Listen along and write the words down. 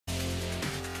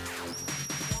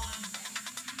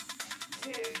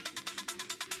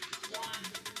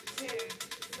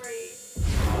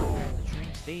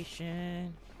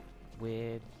station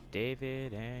with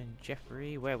David and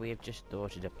Jeffrey, where we have just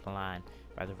thwarted a plan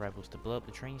by the rebels to blow up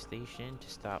the train station to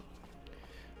stop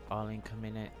all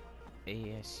incoming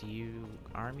ASU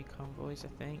army convoys, I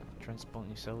think,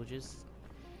 transporting soldiers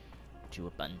to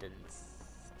abundance.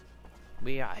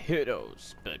 We are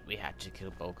heroes, but we had to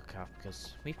kill Bulgakov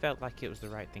because we felt like it was the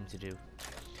right thing to do,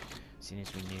 seeing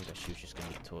as we knew that she was just going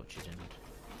to get tortured and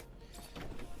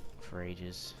for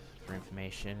ages for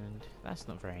information, and that's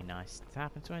not very nice to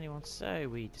happen to anyone, so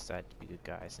we decided to be good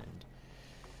guys and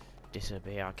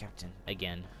disobey our captain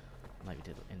again, like we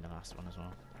did in the last one as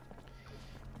well.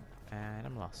 And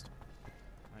I'm lost.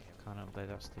 Okay, I can't upload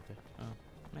that stupid. Oh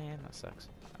man, that sucks.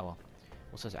 Oh well,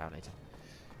 we'll sort it out later.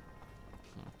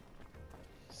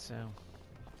 So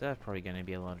there's probably going to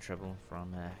be a lot of trouble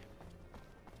from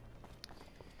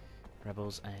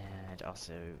rebels and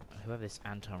also whoever this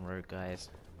Anton Road guy is.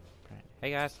 Right.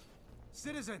 Hey guys.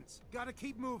 Citizens, gotta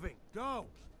keep moving. Go.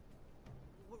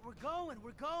 We're going.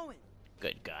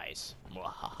 Good guys.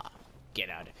 Mwahaha. Get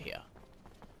out of here.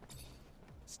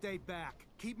 Stay back.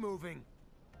 Keep moving.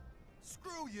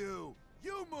 Screw you!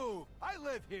 You move! I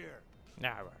live here!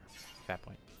 Nah, fair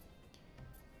point.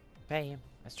 Pay him.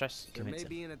 Let's just There convince may him.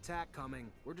 be an attack coming.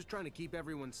 We're just trying to keep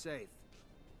everyone safe.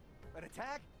 An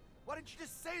attack? Why didn't you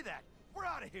just say that? We're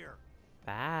out of here!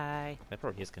 Bye. There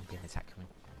probably is going to be an attack coming.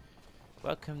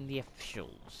 Welcome the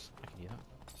officials. I can do that.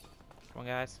 Come on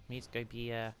guys. We need to go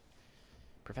be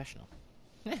professional.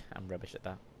 I'm rubbish at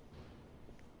that.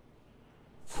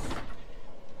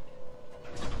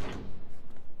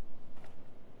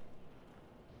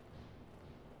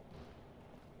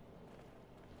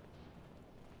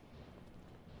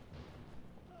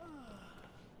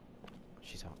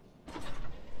 She's hot.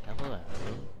 Hello.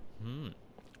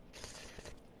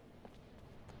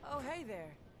 Oh, hey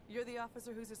there. You're the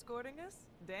officer who's escorting us?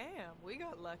 Damn, we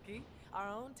got lucky. Our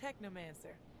own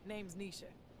Technomancer. Name's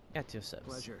Nisha. At your service.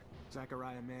 Pleasure.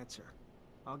 Zachariah Mancer.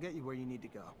 I'll get you where you need to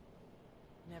go.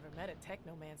 Never met a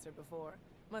Technomancer before.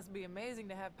 Must be amazing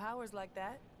to have powers like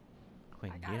that.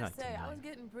 Quinn, I you're gotta not say, I denying. was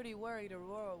getting pretty worried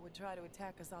Aurora would try to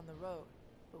attack us on the road.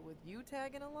 But with you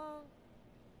tagging along?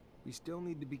 We still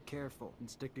need to be careful and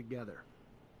stick together.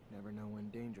 Never know when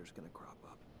danger's gonna crop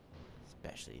up.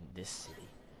 Especially in this city.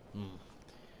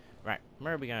 Right,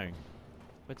 where are we going?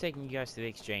 We're taking you guys to the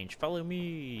exchange. Follow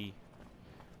me!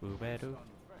 Weirdo.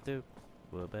 The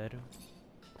weirdo.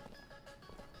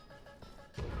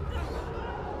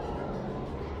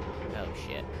 Oh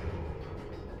shit.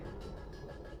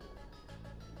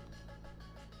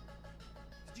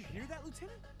 Did you hear that,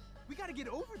 Lieutenant? We gotta get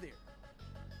over there.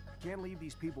 Can't leave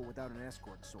these people without an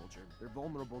escort, soldier. They're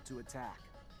vulnerable to attack.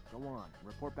 Go on,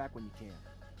 report back when you can.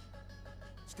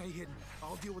 Stay hidden.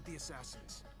 I'll deal with the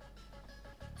assassins.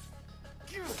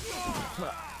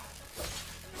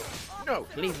 No,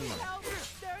 leave them alone. Help!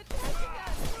 They're attacking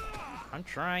us! I'm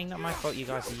trying, not my fault you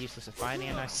guys are useless at fighting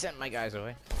and I sent my guys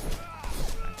away.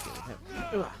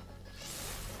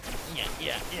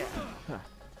 Yeah.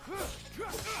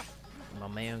 I'm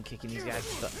on my own kicking these guys'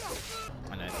 butt.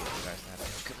 I know these guys now.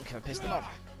 Can I piss them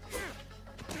off?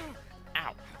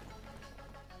 Ow!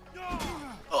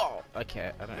 Oh!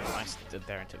 Okay, I don't know why I stood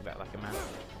there and took that like a man.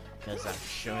 Because I'm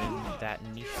showing that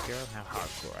niche girl how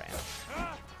hardcore I am.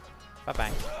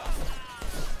 Bye-bye.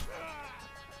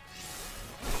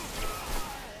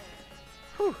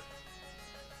 Whew!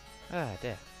 Ah,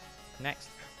 dear. Next.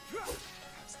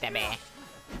 Stabby!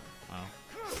 Oh.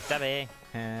 Stabby!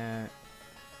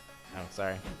 Oh,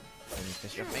 sorry. Didn't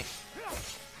fish off me.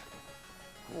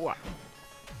 What?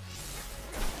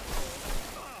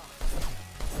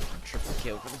 Triple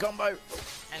kill for the combo!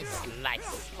 And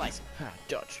slice!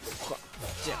 Dodge!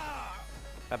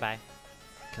 Bye bye.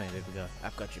 Come here, baby girl.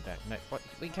 I've got your back. No, what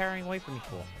are you carrying away from me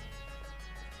for?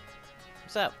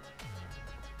 What's up?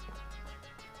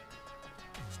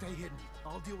 Stay hidden.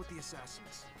 I'll deal with the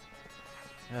assassins.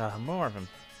 More of them.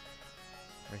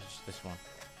 Where's this one?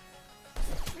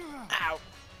 Ow! Help!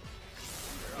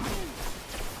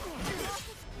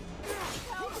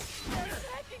 They're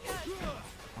attacking us!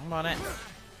 I'm on it.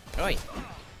 Oi!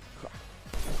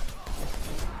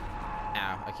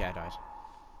 Ow, okay, I died.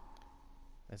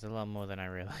 There's a lot more than I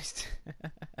realised.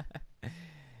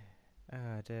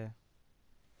 Oh dear.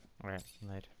 Alright,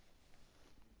 load.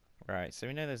 Right, so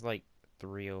we know there's like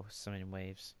 3 or something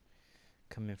waves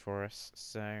coming for us,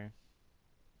 so I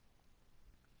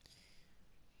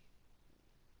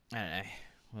don't know.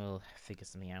 We'll figure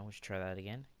something out. We'll try that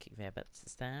again. Kick their butts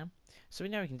this time. So we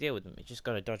know we can deal with them. We just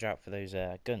got to dodge out for those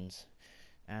guns.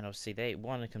 And obviously,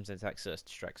 one comes and attacks us,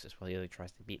 distracts us, while the other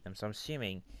tries to beat them. So I'm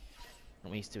assuming what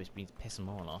we need to do is we need to piss them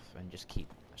all off and just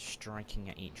keep striking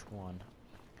at each one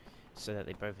so that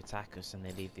they both attack us and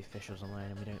they leave the officials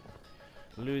alone and we don't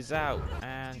lose out.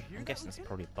 And I'm guessing it's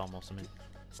probably a bomb or something.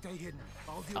 Stay hidden.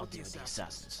 I'll deal with the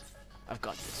assassins. I've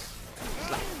got this.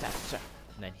 Slap, tap, tap.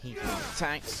 And then he can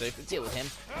tank, so if we deal with him,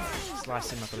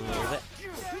 slice him up a little bit.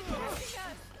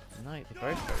 No, they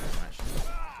both got him actually.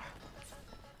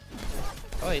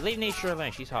 Oh, leave Nisha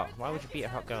alone, she's hot. Why would you beat a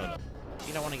hot girl up?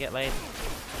 You don't want to get laid.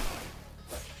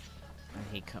 And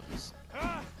he comes.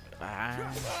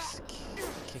 And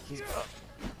kick his butt.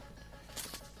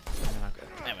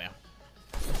 There we are.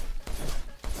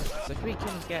 So if we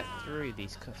can get through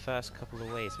these first couple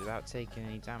of waves without taking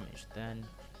any damage, then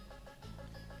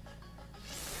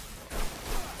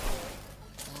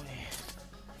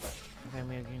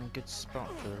we're in a good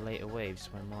spot for the later waves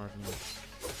when more of them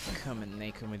come and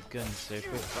they come with guns. So if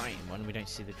we're fighting one and we don't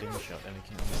see the gunshot, then we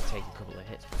can almost take a couple of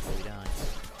hits before we die.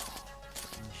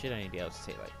 And we should only be able to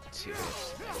take like 2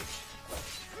 hits.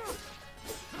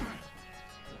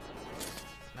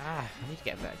 I need to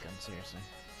get a better gun, seriously.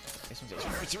 This one takes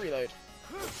forever to reload.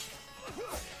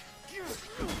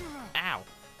 Ow!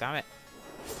 Damn it!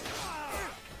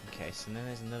 Okay, so then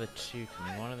there's another 2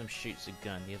 coming. One of them shoots a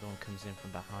gun, the other one comes in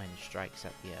from behind and strikes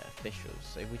at the officials.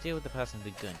 So if we deal with the person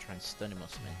with the gun, try and stun him or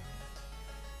something,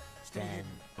 then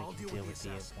we can deal with the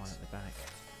one at the back.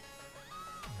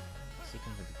 So he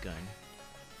comes with the gun.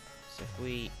 So if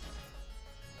we...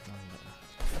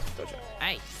 Dodge it.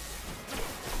 Hey!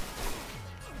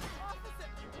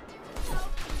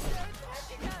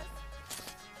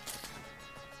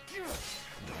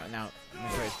 Right, now, my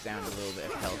bro's down a little bit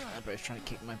of health. My bro's trying to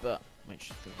kick my butt,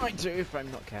 which I might do if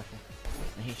I'm not careful.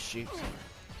 And he shoots.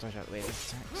 Dodge out the way of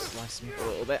his attack, slice him up a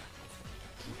little bit.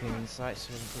 Keep him in sight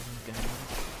so he doesn't go down.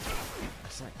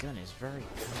 Because that gun is very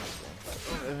powerful.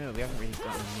 Oh, we haven't really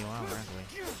gotten new armor, have we?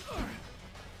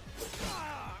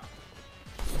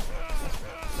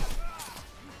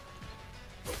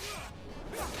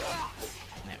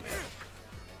 There we go.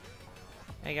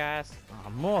 Hey guys! Oh,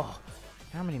 more!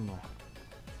 How many more?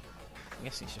 I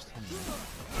guess it's just him.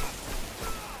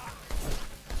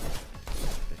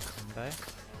 Good combo.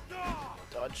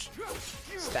 Dodge.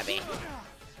 Stabby.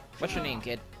 What's your name,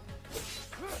 kid?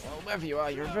 Well, wherever you are,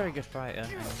 you're a very good fighter.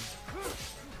 And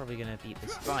probably gonna beat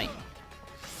this fight.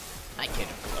 Hi, kid,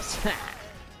 of course.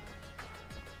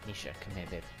 Nisha, come here,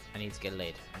 babe. I need to get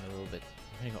laid. I'm a little bit.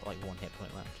 I've only got like 1 hit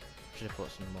point left. Should have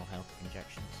bought some more health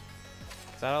injections.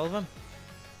 Is that all of them?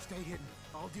 Stay hidden.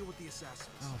 I'll deal with the assassins.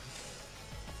 Oh,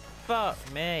 fuck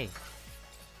me!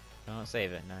 I'll not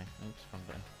save it, no. Oops, wrong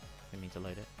button. Didn't mean to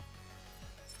load it.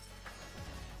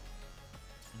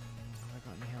 Have I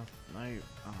got any health? No.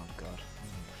 Oh god.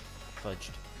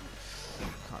 Fudged.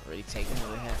 Can't really take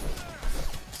another hit.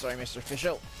 Sorry, Mr.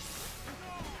 Official.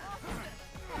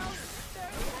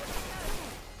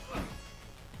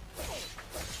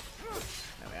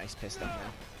 No, he's pissed off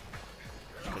now.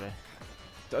 Just gotta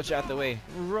dodge out the way.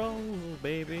 Roll,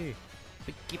 baby.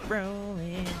 We keep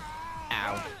rolling.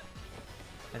 Ow.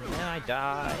 And then I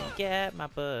die. Get my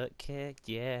butt kicked,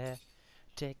 yeah.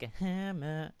 Take a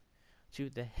hammer to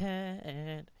the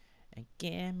head and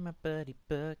get my buddy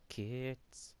butt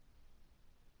kicked.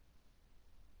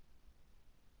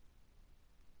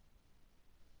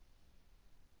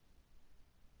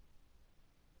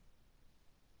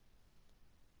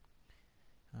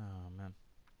 Oh man.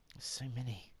 There's so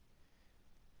many.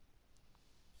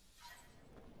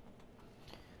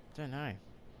 Don't know.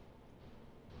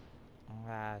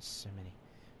 Ah, so many.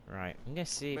 Right, I'm gonna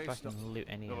see if I can loot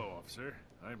any. Hello, officer.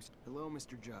 Hello,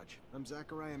 Mr. Judge. I'm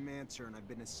Zachariah Mancer, and I've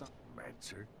been assigned.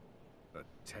 Mancer? A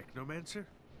Technomancer?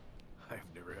 I've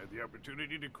never had the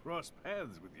opportunity to cross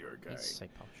paths with your guy. He's so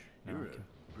posh. No, You're okay.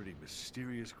 a pretty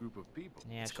mysterious group of people.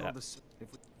 Yeah, It's shut called up. the.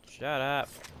 Shut up.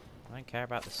 I don't care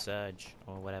about the surge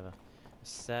or whatever. The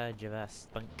surge of a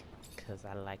spunk, because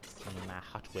I like some of my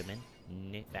hot women.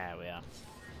 There we are.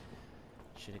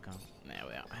 Should have gone. There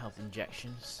we are. Health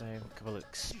injection. So a couple of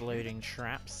exploding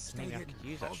traps. Maybe I could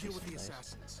use I'll actually deal some with the of those.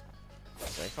 assassins.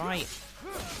 So if I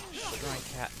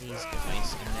strike at these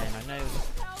guys, and then I know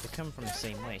they come from the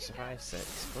same way, so if I set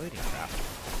exploding trap,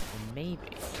 then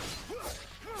maybe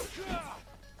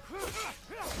I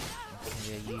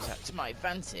can use that to my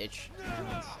advantage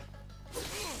and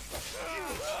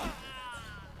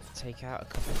take out a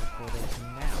couple before they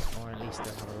come down, or at least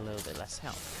they'll have a little bit less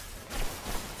health.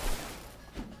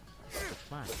 That's the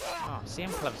plan. Oh, see,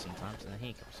 I'm clever sometimes, and then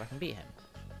he comes, so I can beat him.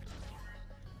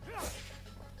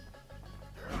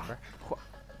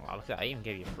 Wow, look at that, I even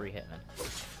gave you a free hit then.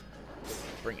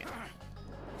 Bring it.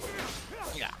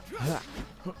 Yeah.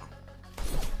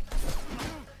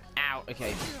 Ow,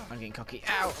 okay, I'm getting cocky.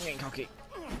 Ow, I'm getting cocky.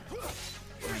 I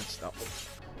need to stop.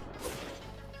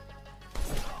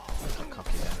 got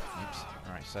copy there. Oops.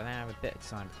 Alright, so now I have a bit of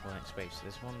time before the next wave. So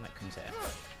there's one that comes here.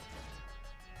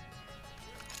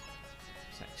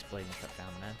 There's that exploding truck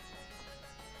down there.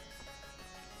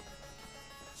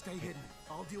 Stay hidden.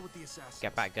 I'll deal with the assassins.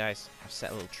 Get back, guys. I've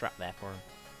set a little trap there for him.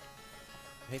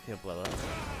 I hope he'll blow up.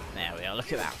 There we are,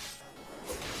 look at that.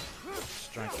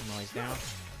 Striking noise down.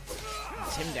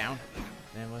 That's him down.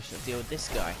 Then we shall deal with this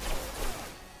guy.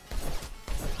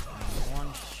 One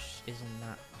isn't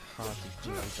that hard to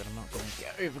do, but I'm not going to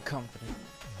get overconfident.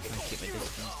 Try and keep my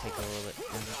distance, take all of it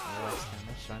and less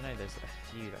damage. So I know there's a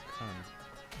few that come.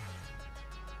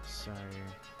 So...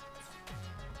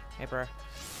 Hey, bro.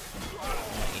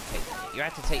 You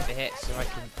have to take the hit so I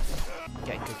can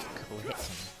get a good couple of hits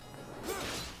on him.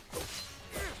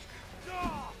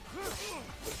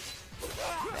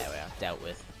 There we are, dealt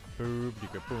with. Boom,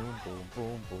 boom, boom, boom,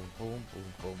 boom, boom, boom, boom,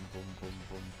 boom, boom,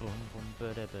 boom,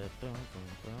 boom, boom, boom,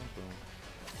 boom, boom.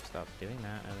 Stop doing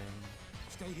that, and then.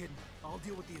 Stay hidden. I'll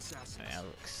deal with the assassins. A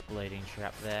little exploding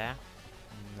trap there.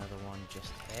 Another one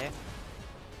just here.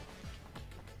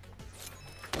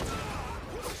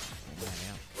 There we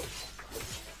are.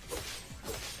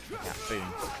 Yeah, boom,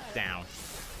 down.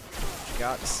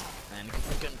 Guts and a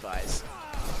couple of gunfires.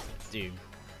 Doom.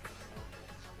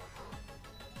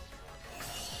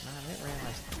 Man, I didn't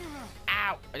realise.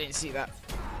 Ow! I didn't see that.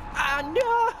 Ah,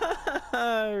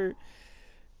 no!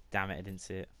 Damn it, I didn't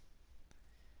see it.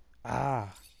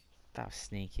 Ah, that was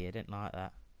sneaky. I didn't like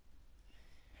that.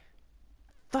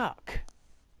 Fuck!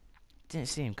 Didn't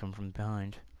see him come from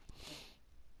behind.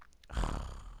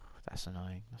 That's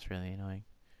annoying. That's really annoying.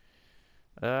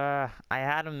 I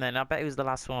had him then. I bet it was the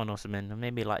last one or something. Or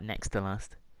maybe like next to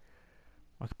last.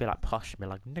 I could be like posh and be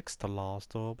like next to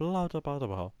last or blah blah blah blah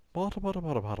blah blah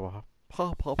blah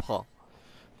blah.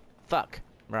 Fuck.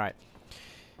 Right.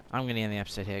 I'm gonna end the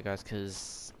episode here, guys,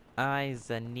 because I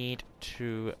need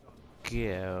to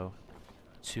go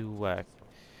to work.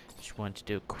 Just want to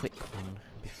do a quick one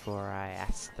before I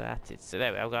started. So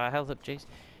there we go. I've got a health updates,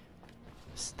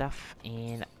 stuff,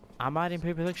 and I might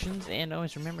improve productions. And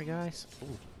always remember, guys,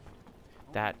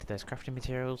 that there's crafting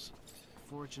materials.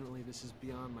 Fortunately, this is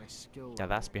beyond my skill Yeah,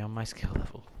 that's beyond my skill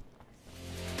level.